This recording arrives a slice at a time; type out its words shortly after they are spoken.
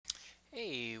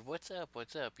Hey, what's up?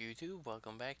 What's up, YouTube?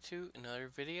 Welcome back to another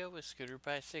video with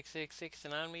ScooterPie666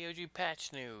 and Onmyoji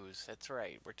patch news. That's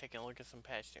right, we're taking a look at some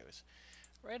patch news.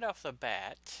 Right off the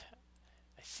bat,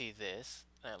 I see this,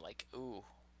 and I'm like, ooh,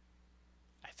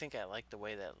 I think I like the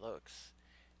way that looks.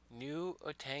 New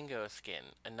ootengu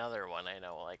skin, another one I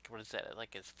know, like, what is that,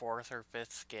 like his fourth or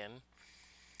fifth skin?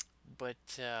 But,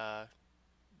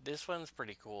 this one's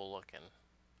pretty cool looking.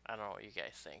 I don't know what you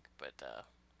guys think, but,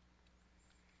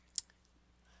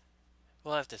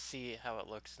 we'll have to see how it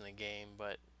looks in the game,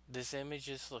 but this image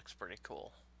just looks pretty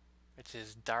cool. It's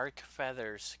his dark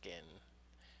feather skin.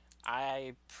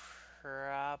 I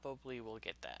probably will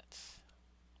get that.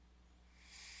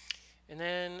 And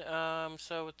then,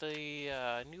 so with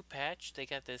the new patch, they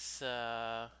got this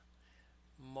mon,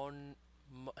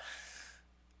 mo,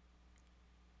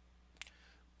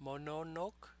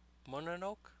 Mononoke?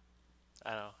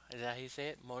 I don't know. Is that how you say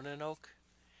it? Mononoke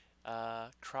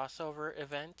crossover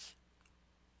event.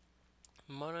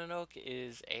 Mononoke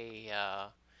is a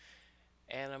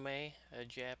anime, a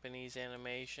Japanese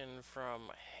animation from,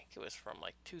 I think it was from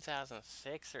like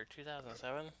 2006 or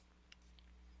 2007,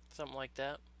 something like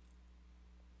that.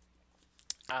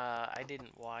 I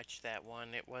didn't watch that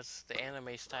one. The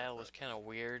anime style was kind of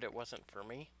weird. It wasn't for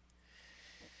me.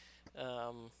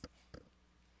 Um,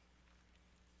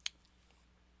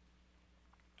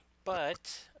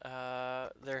 but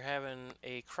they're having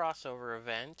a crossover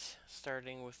event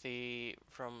starting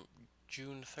from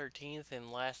June 13th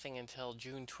and lasting until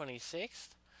June 26th.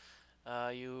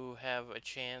 You have a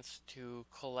chance to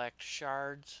collect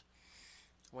shards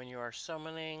when you are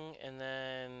summoning, and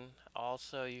then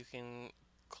also you can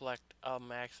collect a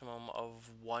maximum of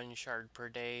one shard per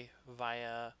day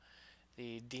via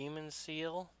the demon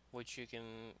seal, which you can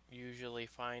usually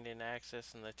find in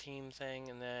access in the team thing.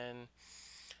 And then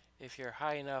if you're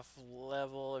high enough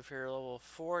level, if you're level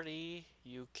 40,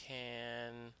 you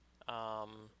can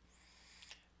um,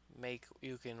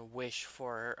 you can wish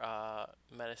for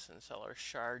medicine seller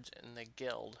shards in the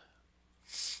guild.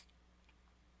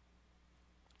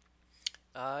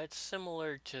 It's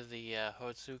similar to the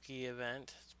Hotsuki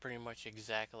event. It's pretty much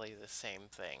exactly the same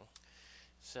thing.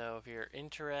 So if you're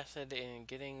interested in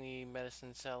getting the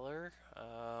medicine seller,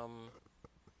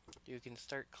 you can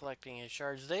start collecting his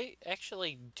shards. They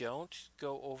actually don't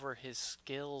go over his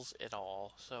skills at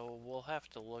all, so we'll have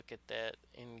to look at that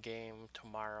in game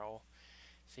tomorrow.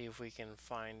 See if we can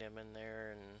find him in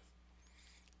there and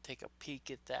take a peek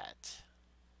at that.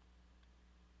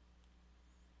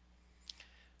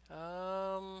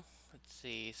 Let's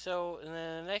see. So, and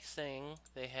then the next thing,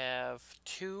 they have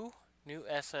new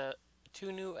S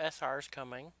two new SRs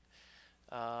coming.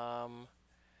 Um,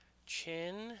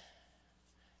 Chin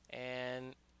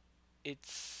and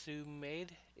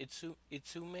Itsumade.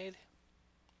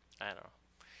 I don't know.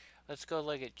 Let's go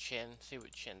look at Chin. See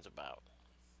what Chin's about.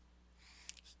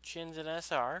 Chin's an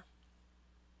SR.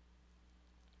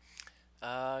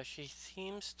 She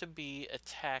seems to be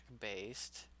attack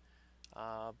based.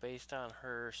 Based on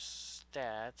her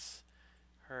stats.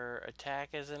 Her attack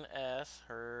is an S.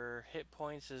 Her hit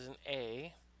points is an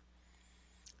A.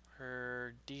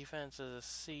 Her defense is a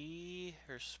C.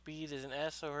 Her speed is an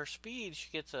S. So her speed, she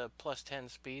gets a plus 10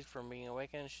 speed from being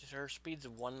awakened. Her speed's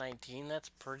 119. That's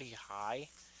pretty high.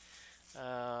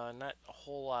 Not a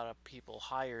whole lot of people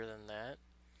higher than that.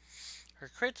 Her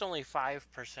crit's only 5%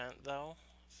 though,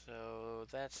 so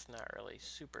that's not really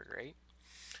super great.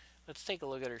 Let's take a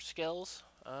look at her skills.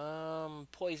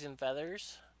 Poison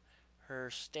feathers. Her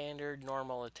standard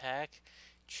normal attack.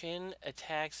 Chin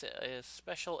attacks a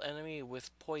special enemy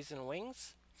with poison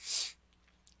wings.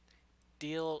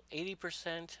 Deal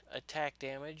 80% attack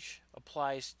damage.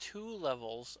 Applies 2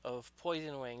 levels of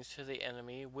poison wings to the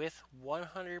enemy with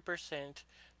 100%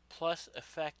 plus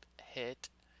effect hit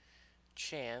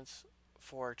chance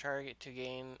for target to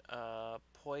gain a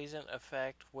poison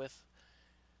effect with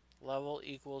level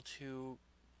equal to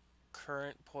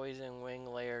current poison wing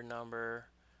layer number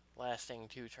lasting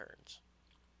 2 turns.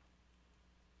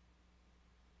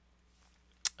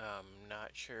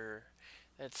 Not sure.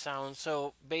 That sounds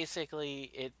so.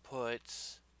 Basically, it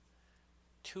puts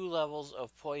 2 levels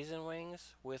of poison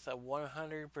wings with a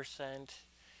 100%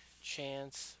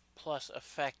 chance plus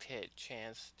effect hit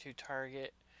chance to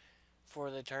target for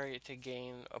the target to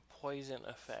gain a poison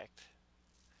effect.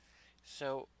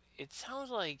 So it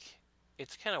sounds like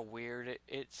it's kind of weird.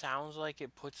 It sounds like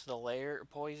it puts the layer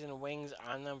poison wings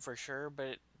on them for sure,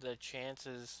 but the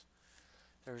chances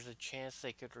there's a chance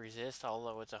they could resist,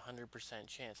 although it's 100%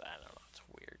 chance. I don't know. It's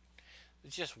weird.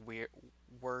 It's just weird,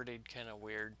 worded kind of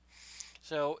weird.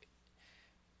 So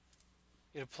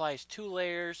it applies 2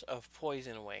 layers of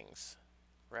poison wings,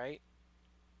 right?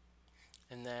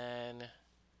 And then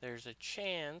there's a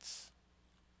chance.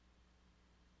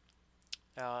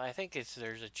 I think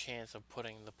there's a chance of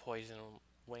putting the poison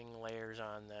wing layers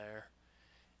on there,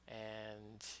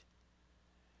 and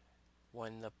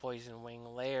when the poison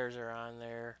wing layers are on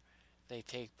there, they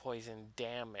take poison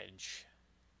damage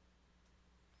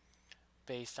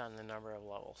based on the number of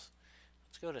levels.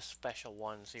 Let's go to special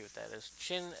 1 and see what that is.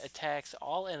 Chin attacks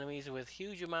all enemies with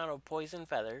huge amount of poison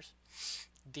feathers,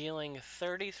 dealing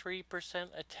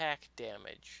 33% attack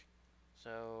damage.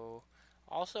 So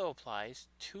also applies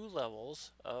 2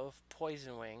 levels of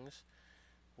poison wings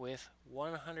with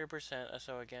 100%,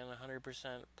 so again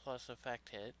 100% plus effect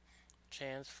hit,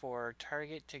 chance for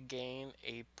target to gain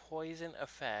a poison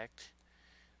effect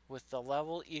with the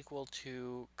level equal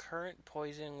to current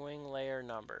poison wing layer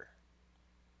number.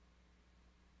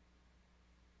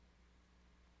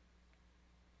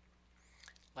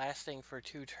 Lasting for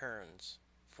 2 turns.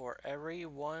 For every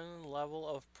 1 level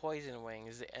of poison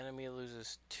wings, the enemy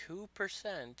loses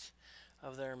 2%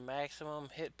 of their maximum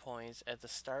hit points at the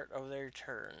start of their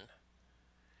turn.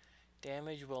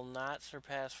 Damage will not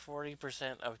surpass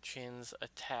 40% of Chin's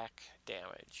attack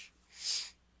damage.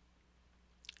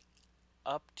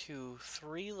 Up to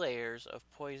 3 layers of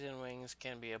poison wings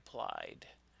can be applied.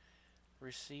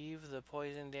 Receiving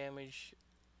poison damage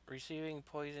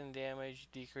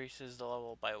decreases the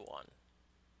level by 1.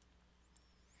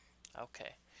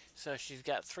 Okay, so she's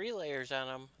got 3 layers on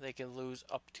them. They can lose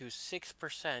up to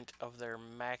 6% of their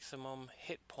maximum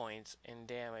hit points in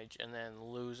damage and then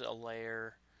lose a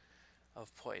layer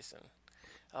of poison.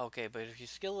 Okay, but if you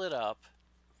skill it up,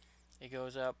 it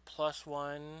goes up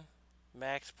 +1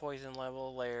 max poison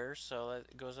level layers, so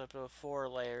that goes up to 4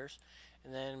 layers,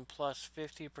 and then plus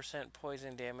 50%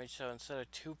 poison damage, so instead of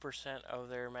 2% of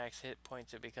their max hit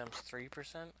points, it becomes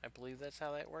 3%. I believe that's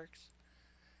how that works.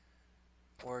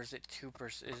 Or is it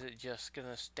 2%? Is it just going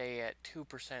to stay at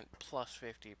 2% plus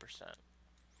 50%?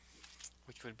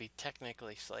 Which would be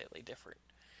technically slightly different.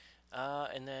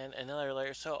 And then another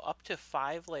layer. So up to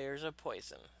 5 layers of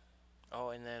poison. Oh,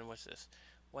 and then what's this?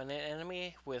 When an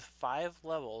enemy with 5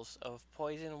 levels of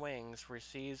poison wings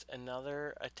receives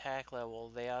another attack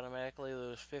level, they automatically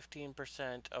lose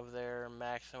 15% of their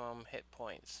maximum hit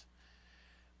points.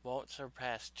 Won't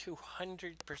surpass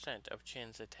 200% of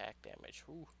Chin's attack damage.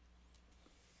 Ooh.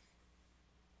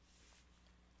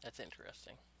 That's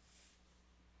interesting.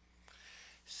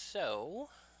 So,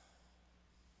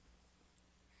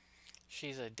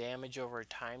 she's a damage over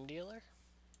time dealer.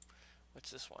 What's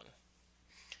this one?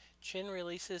 Chin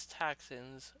releases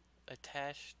toxins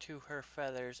attached to her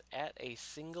feathers at a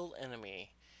single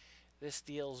enemy. This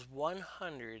deals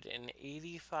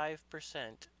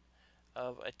 185%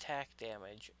 of attack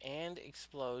damage and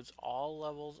explodes all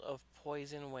levels of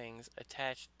poison wings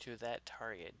attached to that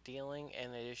target, dealing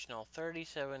an additional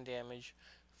 37 damage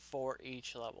for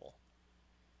each level.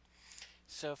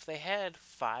 So if they had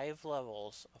 5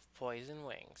 levels of poison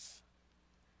wings,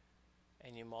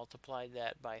 and you multiplied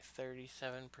that by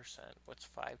 37%, what's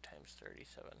 5 times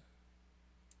 37?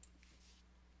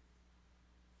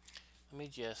 Let me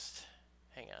just,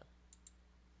 hang on.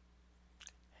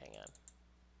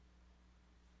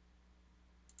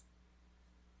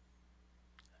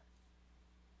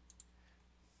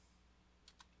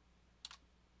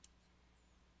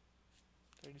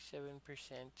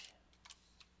 37%,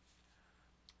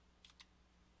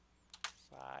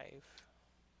 5.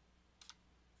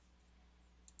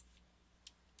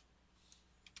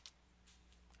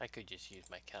 I could just use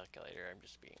my calculator, I'm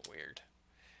just being weird.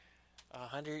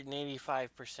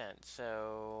 185%,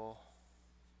 so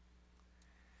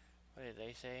what did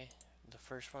they say? The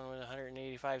first one was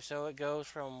 185, so it goes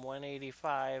from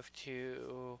 185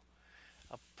 to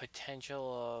a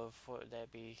potential of, what would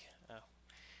that be? Oh,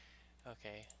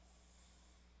 okay.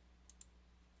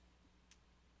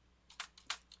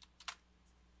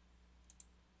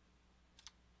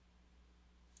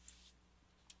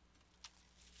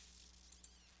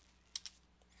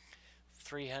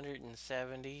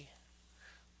 $370.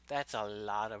 That's a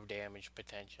lot of damage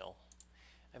potential.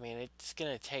 I mean, it's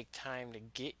gonna take time to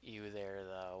get you there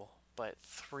though, but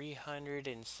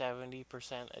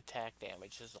 370% attack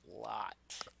damage is a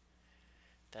lot.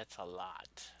 That's a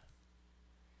lot.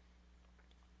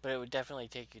 But it would definitely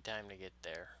take you time to get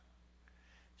there.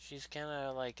 She's kind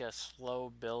of like a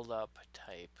slow build-up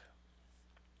type.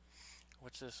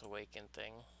 What's this awaken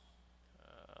thing?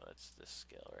 That's this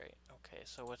skill, right? Okay,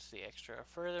 so what's the extra?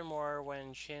 Furthermore,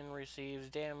 when Shin receives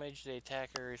damage, the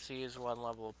attacker receives 1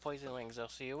 level of poison wings. They'll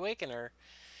see awaken her,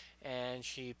 and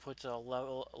she puts a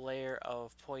layer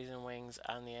of poison wings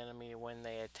on the enemy when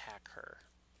they attack her.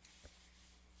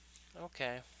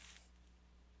 Okay.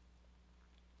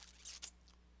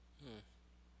 Hmm.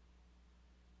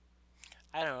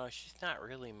 I don't know. She's not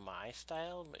really my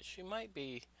style, but she might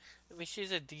be. I mean,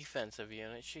 she's a defensive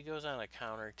unit. She goes on a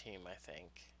counter team, I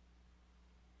think.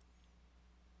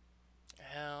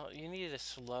 Hell, you need a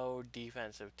slow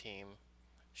defensive team.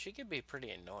 She could be pretty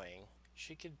annoying.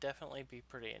 She could definitely be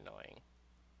pretty annoying.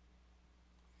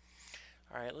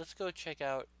 All right, let's go check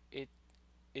out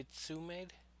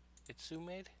Itsumade.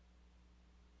 Itsumade.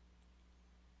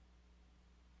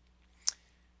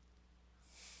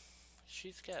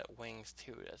 She's got wings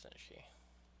too, doesn't she?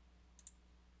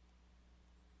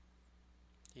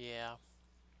 Yeah.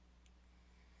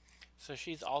 So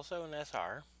she's also an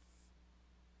SR.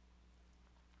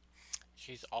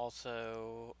 She's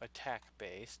also attack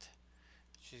based.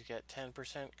 She's got 10%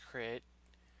 crit,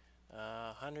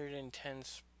 110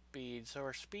 speed. So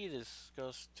her speed is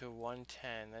goes to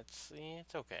 110.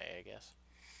 It's okay, I guess.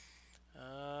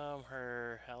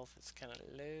 Her health is kind of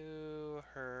low.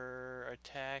 Her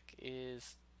attack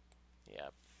is, yeah,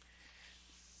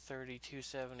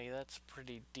 3270. That's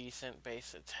pretty decent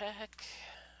base attack.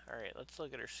 All right, let's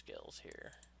look at her skills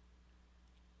here.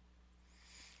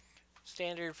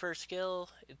 Standard first skill,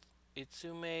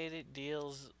 Itsumade. It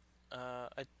deals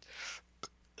a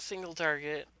single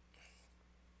target,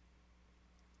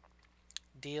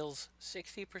 deals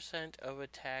 60% of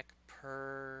attack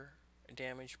per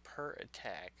damage per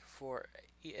attack. For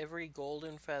every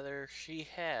golden feather she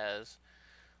has,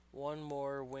 one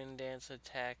more wind dance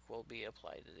attack will be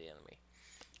applied to the enemy.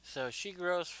 So she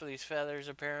grows for these feathers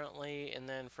apparently, and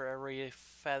then for every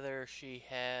feather she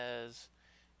has,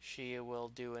 she will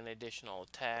do an additional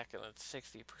attack, and it's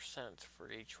 60%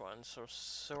 for each one. So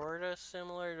sorta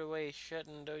similar to the way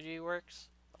Shuten Doji works,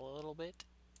 a little bit.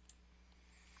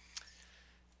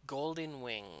 Golden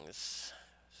Wings.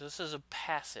 So this is a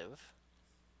passive.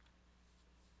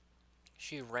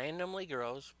 She randomly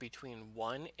grows between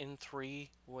 1 and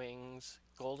 3 wings,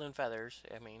 golden feathers,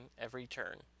 every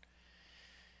turn.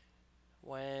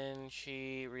 When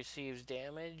she receives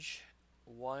damage,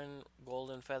 one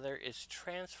golden feather is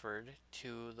transferred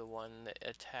to the one that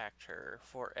attacked her.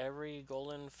 For every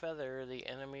golden feather, the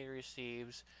enemy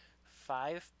receives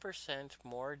 5%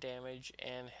 more damage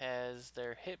and has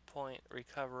their hit point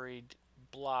recovery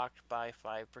blocked by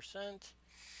 5%.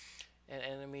 An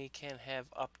enemy can have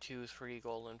up to 3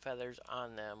 golden feathers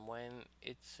on them. When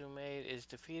Itsumade is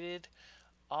defeated,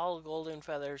 all golden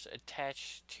feathers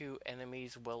attached to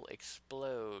enemies will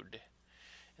explode.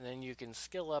 And then you can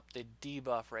skill up the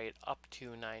debuff rate up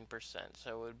to 9%.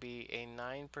 So it would be a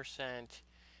 9%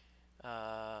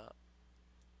 uh,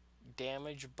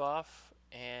 damage buff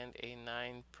and a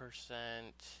 9%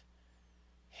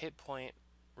 hit point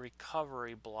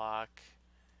recovery block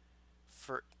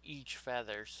for each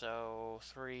feather. So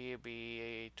 3 would be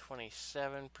a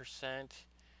 27%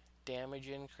 damage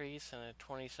increase and a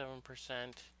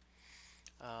 27%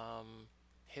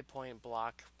 hit point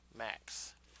block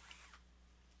max,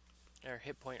 or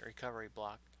hit point recovery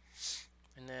block.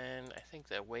 And then I think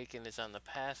the Awaken is on the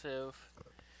passive.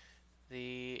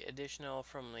 The additional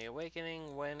from the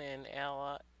Awakening, when an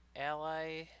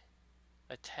ally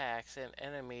attacks an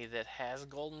enemy that has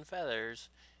golden feathers,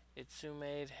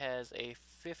 Itsumade has a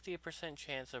 50%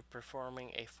 chance of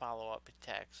performing a follow-up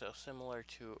attack, so similar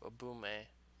to Abume.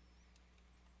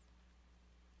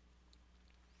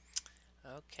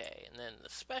 Okay, and then the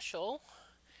special,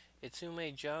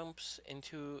 Itsume jumps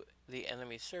into the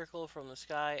enemy circle from the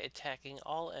sky, attacking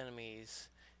all enemies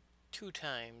 2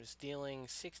 times, dealing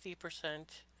 60%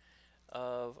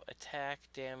 of attack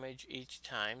damage each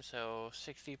time, so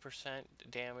 60%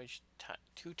 damage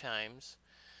 2 times,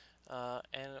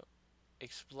 and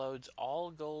explodes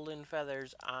all golden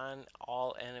feathers on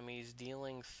all enemies,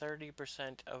 dealing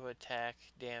 30% of attack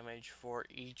damage for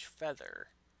each feather.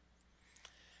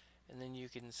 And then you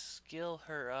can skill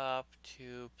her up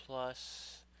to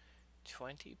plus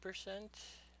 20%.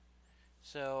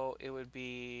 So it would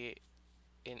be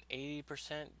an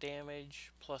 80%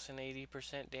 damage plus an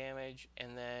 80% damage,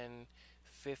 and then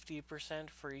 50%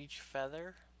 for each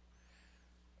feather.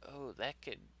 Oh, that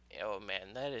could. Oh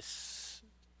man, that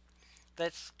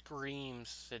screams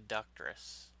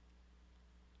seductress.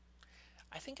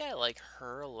 I think I like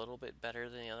her a little bit better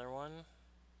than the other one.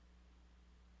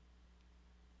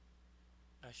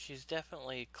 She's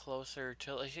definitely closer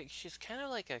to. She's kind of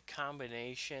like a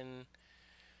combination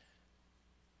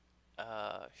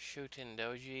Shuten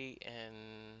Doji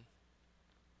and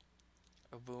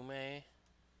Ubume,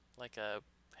 like a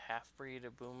half-breed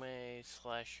Ubume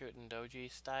slash Shuten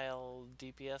Doji style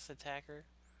DPS attacker.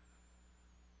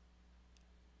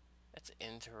 That's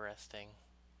interesting.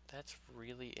 That's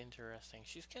really interesting.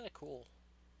 She's kind of cool.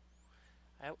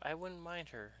 I wouldn't mind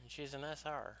her. And she's an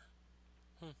SR.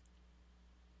 Hmm.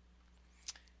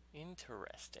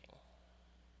 Interesting.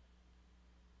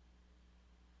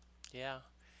 Yeah.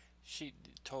 She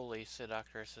totally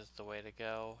seductress is the way to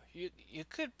go. You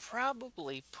could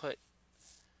probably put.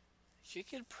 She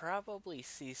could probably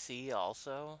CC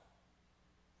also.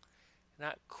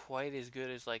 Not quite as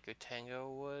good as like ootengu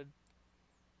would,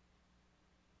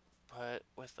 but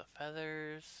with the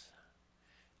feathers,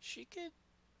 she could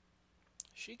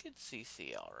she could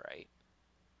CC all right.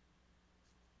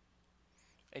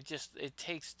 It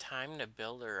takes time to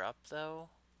build her up though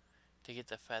to get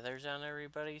the feathers on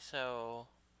everybody. So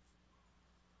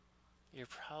you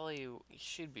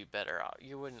should be better off.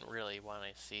 You wouldn't really want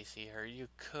to CC her. You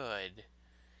could,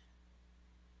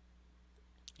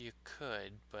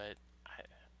 but I,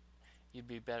 you'd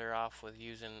be better off with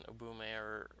using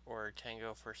Ubume or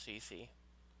Tango for CC.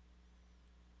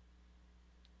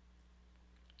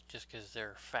 Just because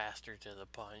they're faster to the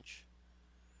punch.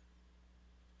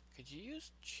 Could you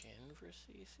use Chin for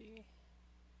CC?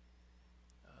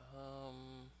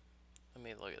 Let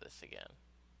me look at this again.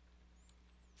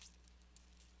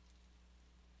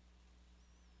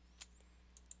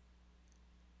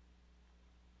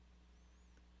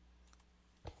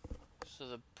 So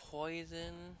the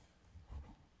poison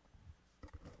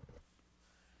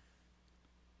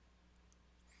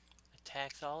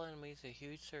attacks all enemies a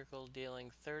huge circle,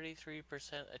 dealing 33%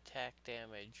 attack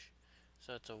damage.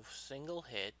 So it's a single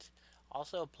hit.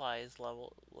 Also applies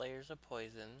layers of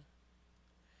poison,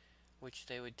 which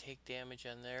they would take damage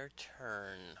on their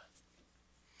turn.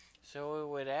 So it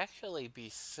would actually be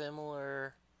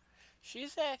similar.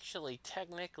 She's actually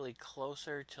technically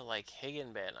closer to like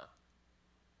Higenbana.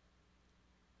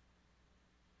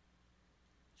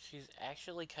 She's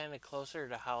actually kind of closer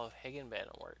to how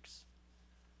Higenbana works.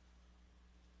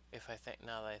 If I think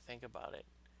now that I think about it,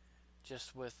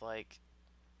 just with like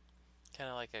kind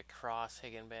of like a cross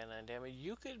Higenbana damage,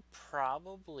 you could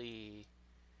probably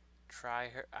try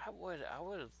her. I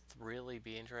would really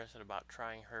be interested about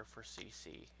trying her for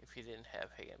CC if you didn't have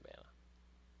Higenbana.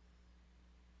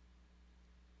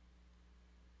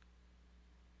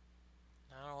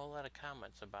 Not a whole lot of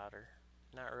comments about her.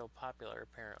 Not real popular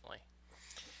apparently.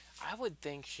 I would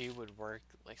think she would work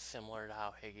like similar to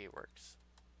how Higgy works.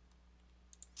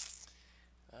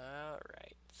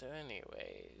 Alright, so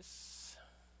anyways.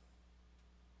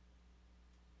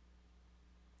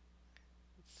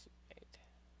 Let's see.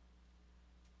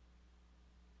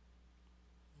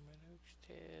 Minnoch's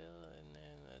tail, and then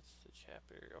that's the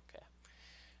chapter. Okay.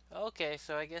 Okay,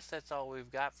 so I guess that's all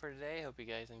we've got for today. Hope you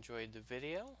guys enjoyed the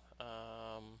video.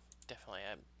 Definitely,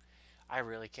 I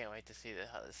really can't wait to see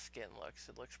how the skin looks.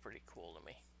 It looks pretty cool to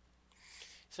me.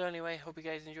 So anyway, hope you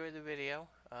guys enjoyed the video.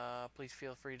 Please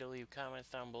feel free to leave comments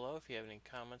down below if you have any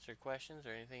comments or questions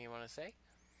or anything you want to say.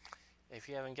 If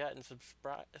you haven't gotten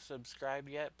subscribed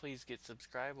yet, please get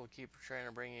subscribed. We'll keep trying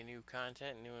to bring you new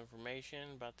content and new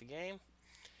information about the game.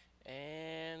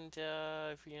 And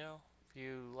if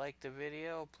you like the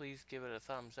video, please give it a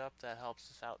thumbs up. That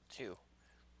helps us out too.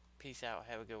 Peace out.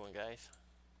 Have a good one, guys.